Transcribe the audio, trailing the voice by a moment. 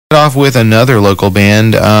Off with another local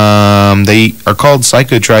band. They are called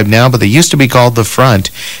Psycho Tribe now, but they used to be called The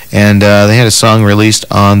Front, and they had a song released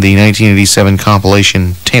on the 1987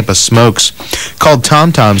 compilation Tampa Smokes called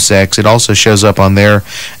Tom Tom Sex. It also shows up on their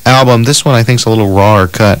album. This one I think is a little rawer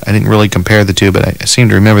cut. I didn't really compare the two, but I seem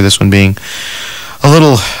to remember this one being a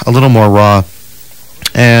little more raw.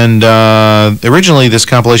 And originally this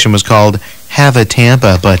compilation was called Have a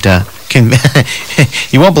Tampa, but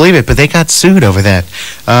you won't believe it, but they got sued over that.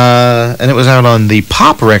 And it was out on the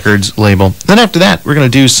Pop Records label. Then after that, we're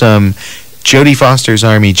going to do some Jodie Foster's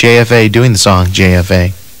Army, JFA, doing the song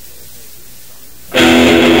JFA.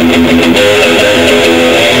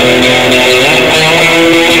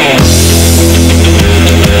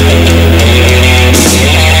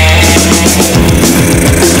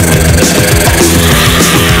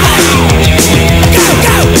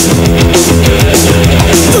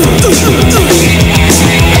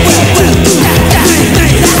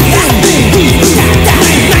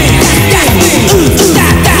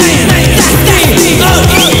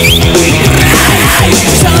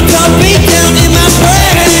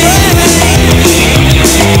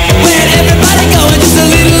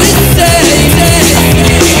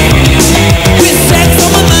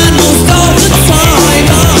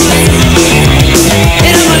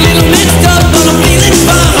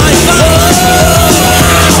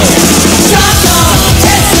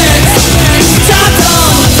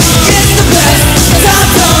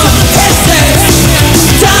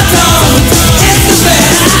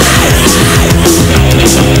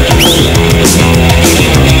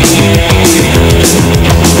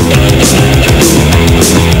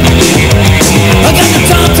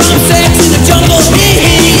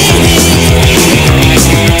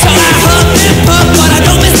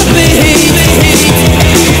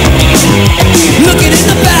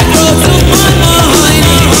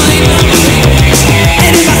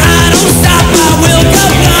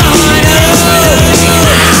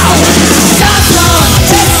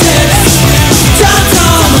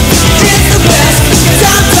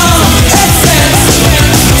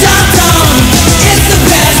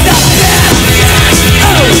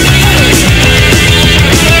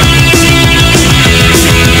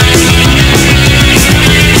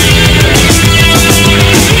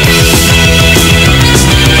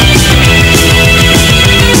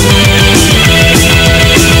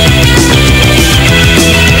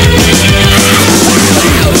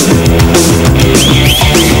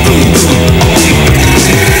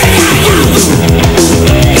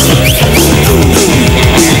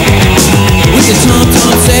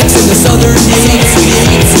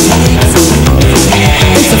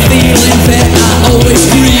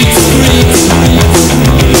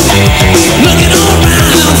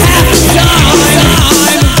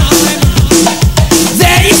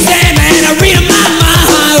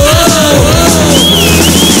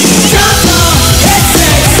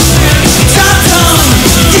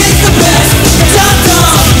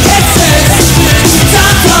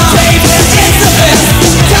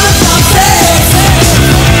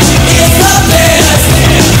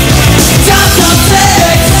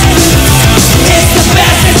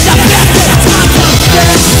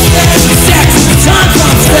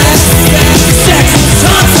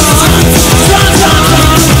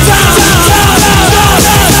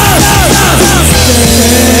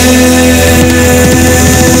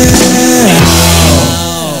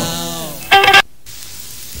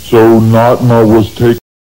 So Natma was taken